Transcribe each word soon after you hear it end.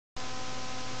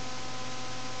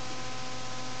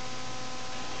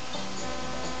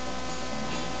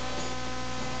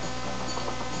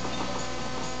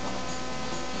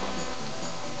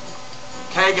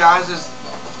Hey guys,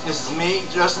 this is me,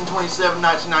 Justin27,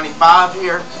 1995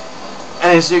 here,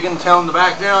 and as you can tell in the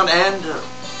background, and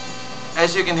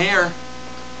as you can hear,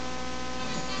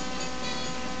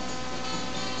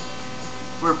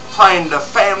 we're playing the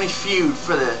Family Feud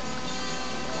for the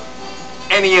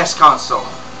NES console.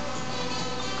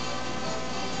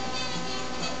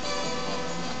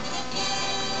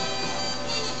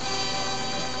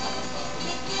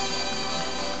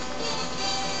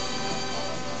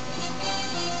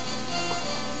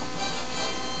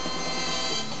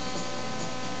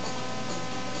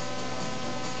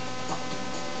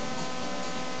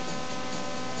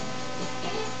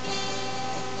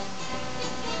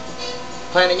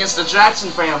 Playing against the Jackson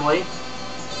family.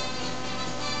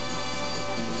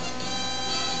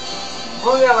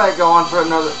 We'll let that go on for a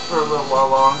little while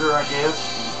longer, I guess.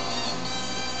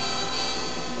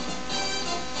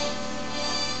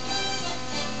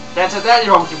 That's at that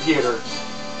your home computer.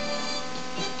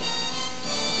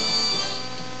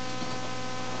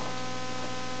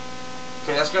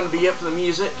 Okay, that's going to be it for the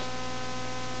music.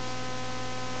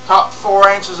 Top 4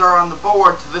 answers are on the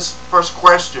board to this first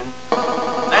question.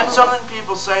 And something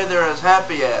people say they're as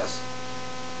happy as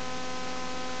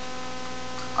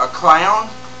a clown,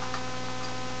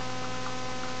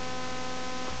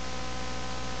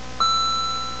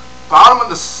 bottom of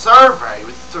the survey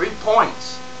with 3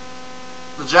 points.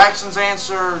 The Jacksons'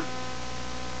 answer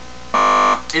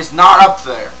is not up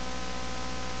there.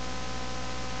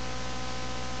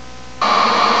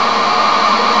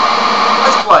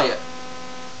 Let's play it.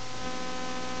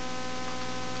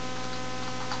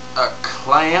 A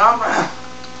clam?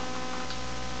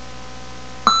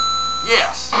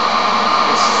 Yes.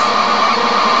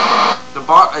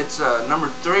 It's number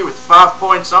 3 with 5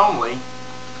 points only.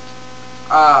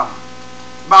 By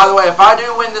the way, if I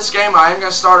do win this game, I am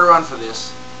going to start a run for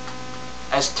this.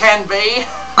 As can be.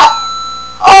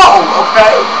 Oh,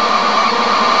 okay.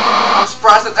 I'm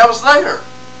surprised that was there.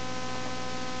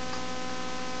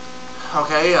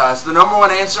 Okay, is the number 1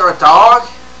 answer a dog?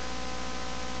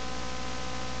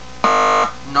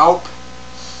 Nope.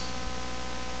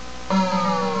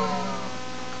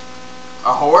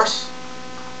 A horse?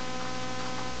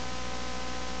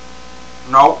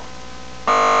 Nope.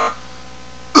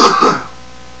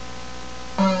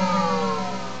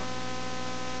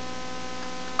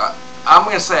 I'm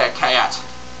gonna say a cat.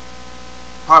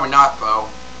 Probably not, though.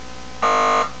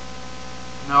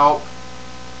 Nope.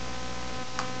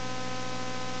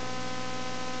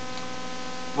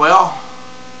 Well,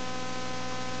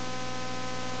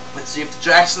 let's see if the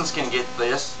Jacksons can get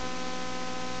this.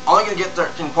 Only gonna get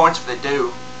 13 points if they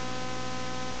do.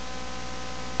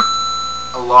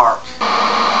 A lark.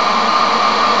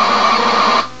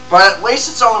 But at least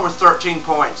it's only worth 13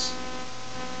 points.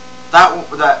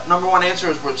 That number 1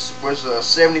 answer was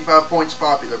 75 points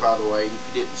popular, by the way, if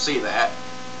you didn't see that.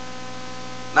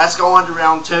 That's going to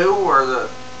round 2, where the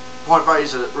point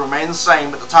values remain the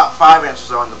same, but the top 5 answers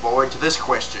are on the board to this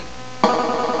question.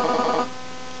 A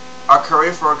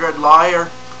career for a good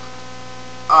liar,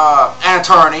 an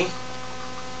attorney,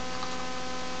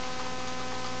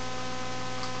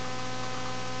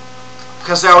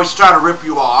 because they always try to rip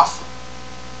you off.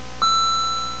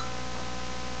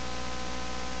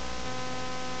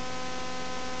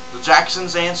 The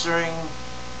Jacksons answering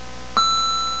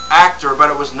actor, but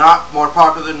it was not more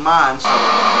popular than mine, so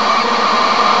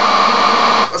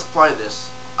let's play this.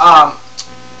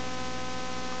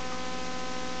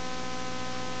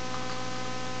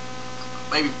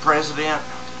 Maybe president.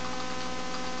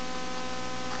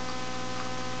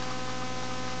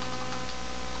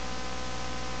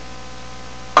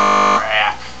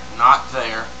 Crap, not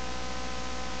there.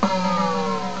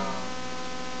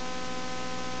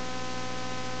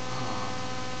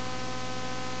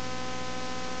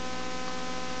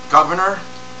 Governor.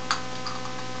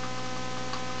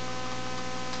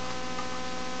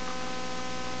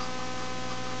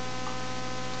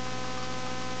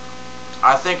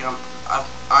 I think I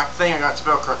got it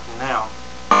spelled correctly now.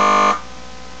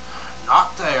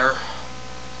 Not there.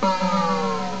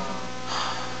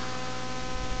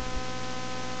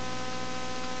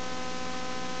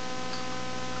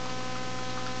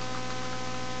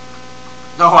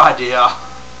 No idea.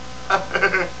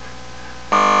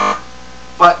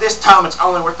 But this time it's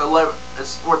only worth 11.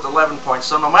 It's worth 11 points.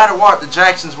 So no matter what, the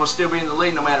Jacksons will still be in the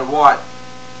lead no matter what.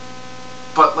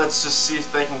 But let's just see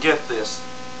if they can get this.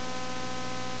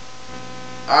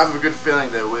 I have a good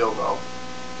feeling they will, though.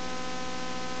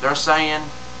 They're saying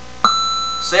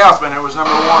salesman. It was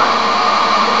number 1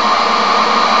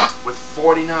 with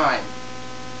 49.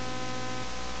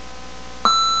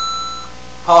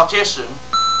 Politician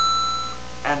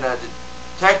and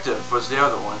Detective was the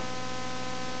other one.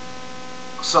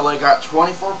 So they got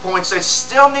 24 points. They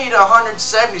still need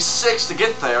 176 to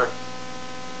get there.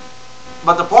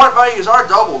 But the point values are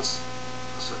doubles.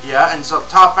 So, yeah, and so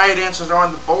top 8 answers are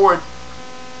on the board.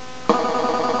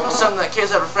 Something that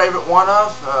kids have a favorite one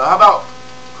of. How about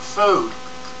food?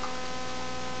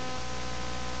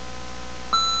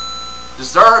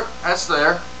 Dessert, that's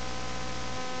there.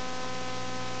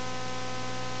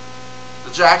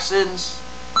 The Jacksons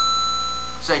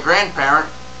say grandparent,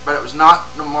 but it was not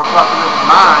no more popular than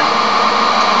mine,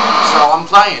 so I'm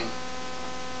playing.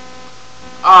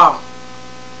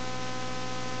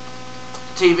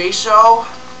 TV show.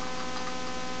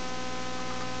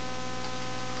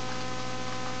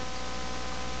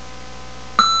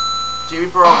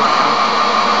 TV program.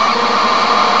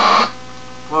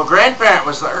 Well, grandparent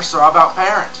was there, so how about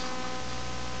parent?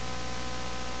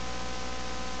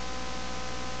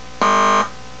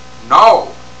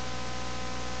 No.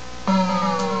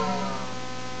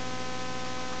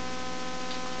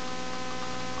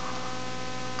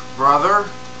 Brother.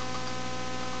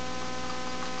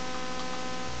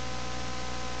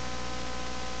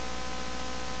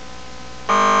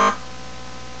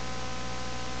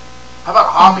 How about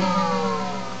hobby?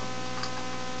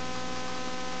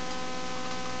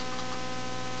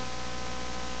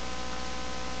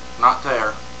 Not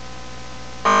there.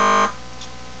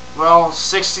 Well,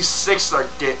 66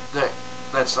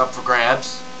 that's up for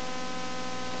grabs.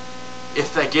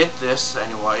 If they get this,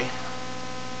 anyway.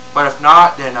 But if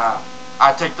not, then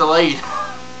I take the lead.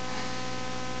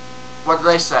 What do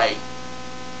they say?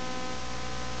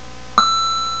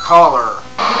 Color.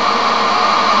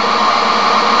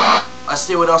 Let's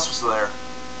see what else was there.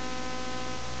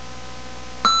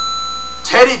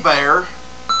 Teddy bear.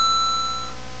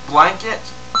 Blanket.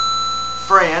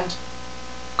 Friend.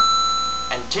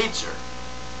 And teacher.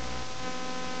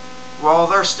 Well,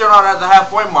 they're still not at the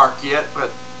halfway mark yet,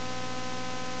 but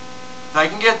they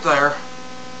can get there.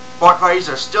 Point values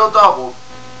are still doubled,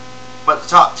 but the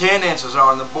top 10 answers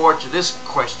are on the board to this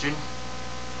question.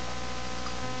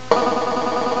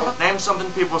 Name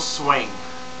something people swing.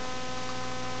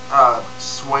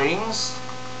 Swings.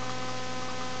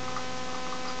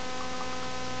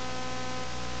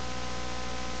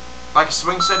 Like a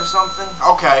swing set or something?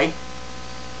 Okay.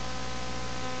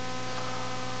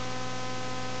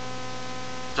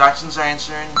 Jackson's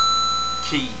answering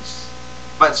keys.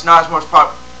 But it's not as much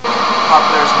popular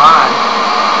as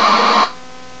mine.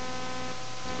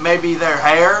 Maybe their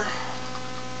hair.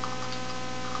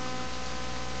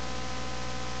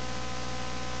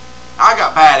 I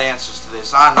got bad answers to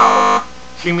this, I know.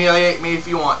 Humiliate me if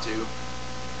you want to.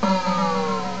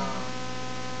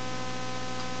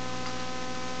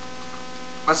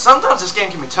 But sometimes this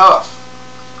game can be tough.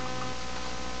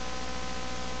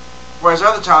 Whereas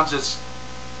other times it's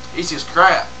easy as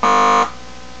crap.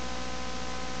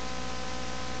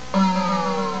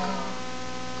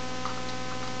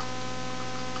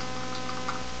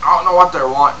 I don't know what they're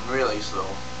wanting really, so.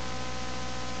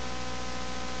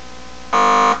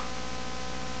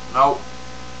 Nope.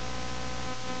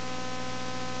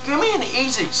 Give me an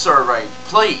easy survey,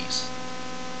 please.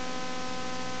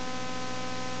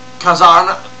 Cause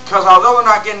although they're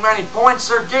not getting many points,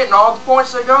 they're getting all the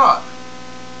points they got.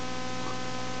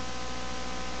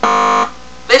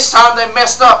 This time they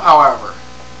messed up, however.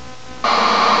 So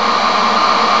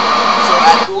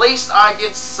at least I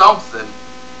get something.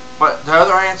 But the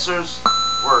other answers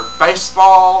were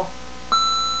baseball,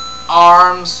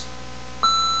 arms,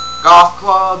 golf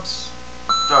clubs,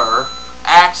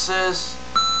 axes,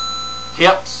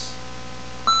 hips,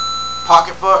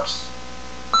 pocketbooks,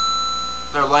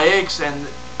 their legs, and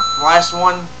the last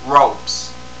one,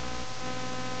 ropes.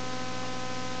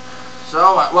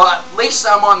 So, well, at least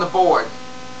I'm on the board.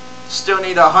 Still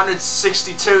need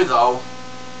 162 though.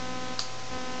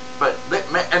 But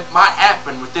it might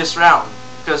happen with this round,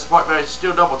 because it's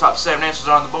still double top 7 answers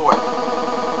on the board.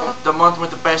 The month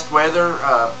with the best weather,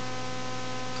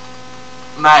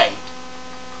 May.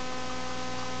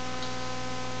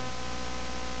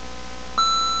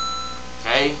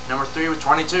 Okay, number 3 with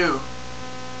 22.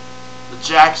 The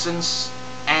Jacksons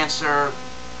answer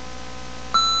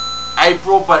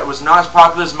April, but it was not as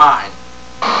popular as mine.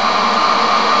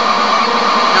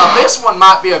 Now this one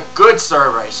might be a good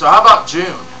survey, so how about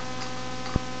June?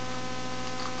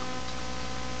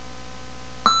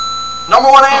 Number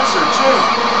 1 answer, June.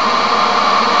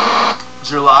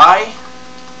 July.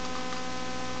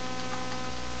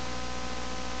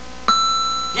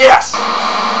 Yes.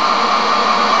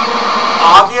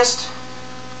 August.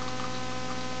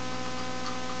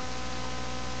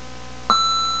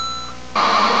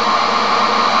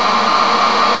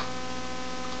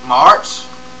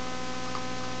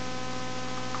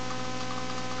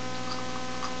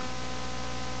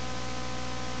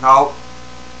 No.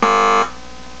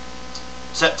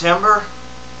 September.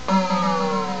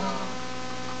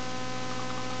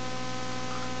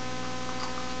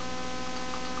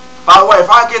 By the way, if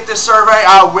I get this survey,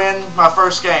 I'll win my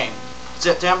first game.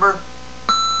 September.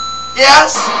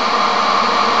 Yes.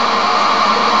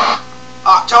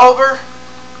 October.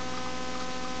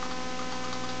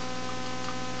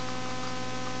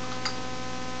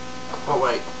 Oh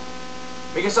wait.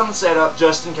 Let me get something set up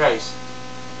just in case.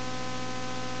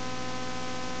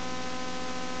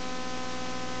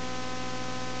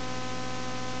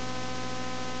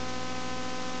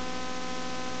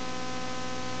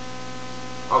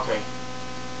 Okay.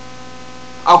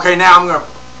 Okay, now I'm gonna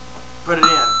put it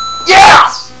in.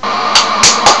 Yes!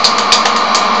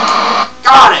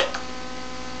 Got it!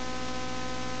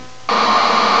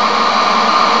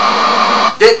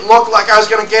 Didn't look like I was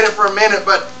gonna get it for a minute,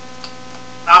 but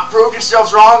I proved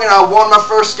yourselves wrong and I won my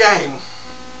first game.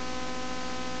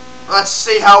 Let's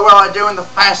see how well I do in the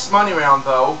fast money round,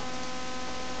 though.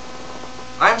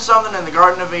 Name something in the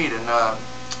Garden of Eden.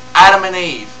 Adam and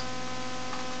Eve.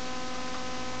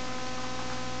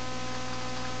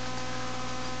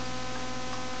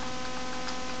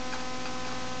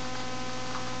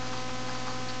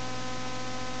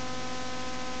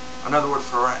 Another word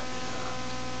for rat.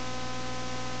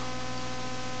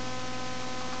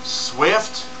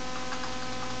 Swift.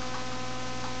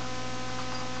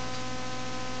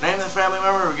 Name the family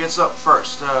member who gets up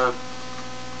first. Your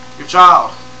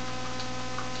child.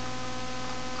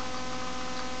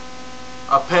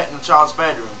 A pet in the child's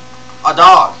bedroom. A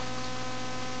dog.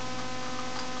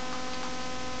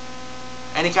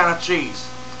 Any kind of cheese.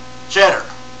 Cheddar.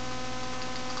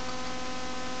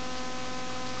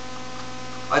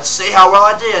 Let's see how well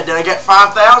I did. Did I get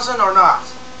 5,000 or not?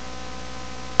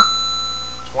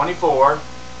 24.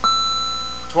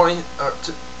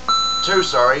 2,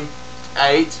 sorry.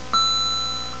 8.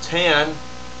 10.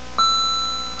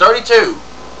 32.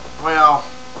 Well,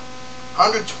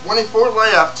 124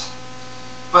 left.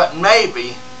 But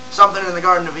maybe something in the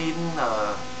Garden of Eden.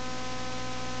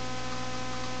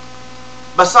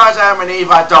 Besides Adam and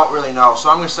Eve, I don't really know. So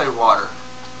I'm going to say water.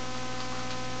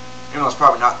 Even though it's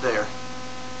probably not there.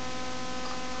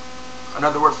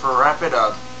 Another word for rapid.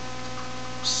 I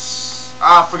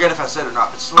forget if I said it or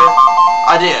not, but swift.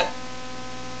 I did.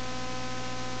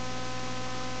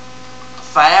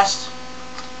 Fast.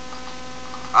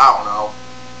 I don't know.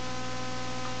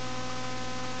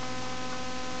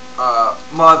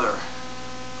 Mother.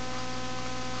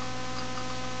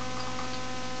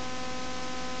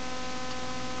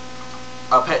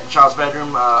 A pet in child's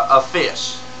bedroom. A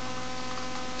fish.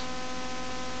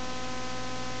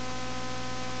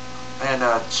 And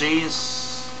cheese.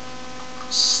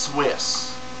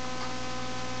 Swiss.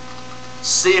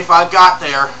 See if I got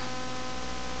there.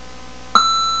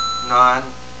 9.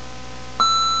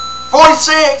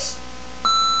 46.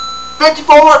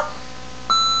 54.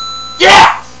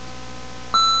 Yeah!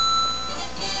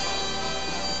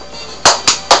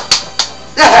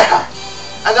 Yeah!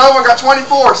 And the other one got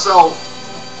 24, so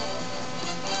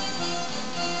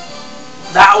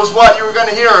that was what you were going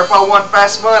to hear if I won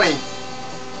fast money.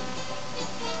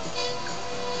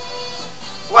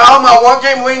 Well, my one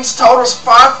game wins totals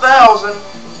 5,000.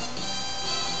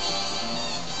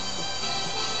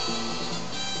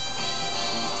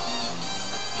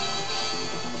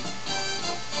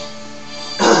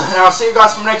 And I'll see you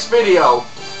guys for the next video.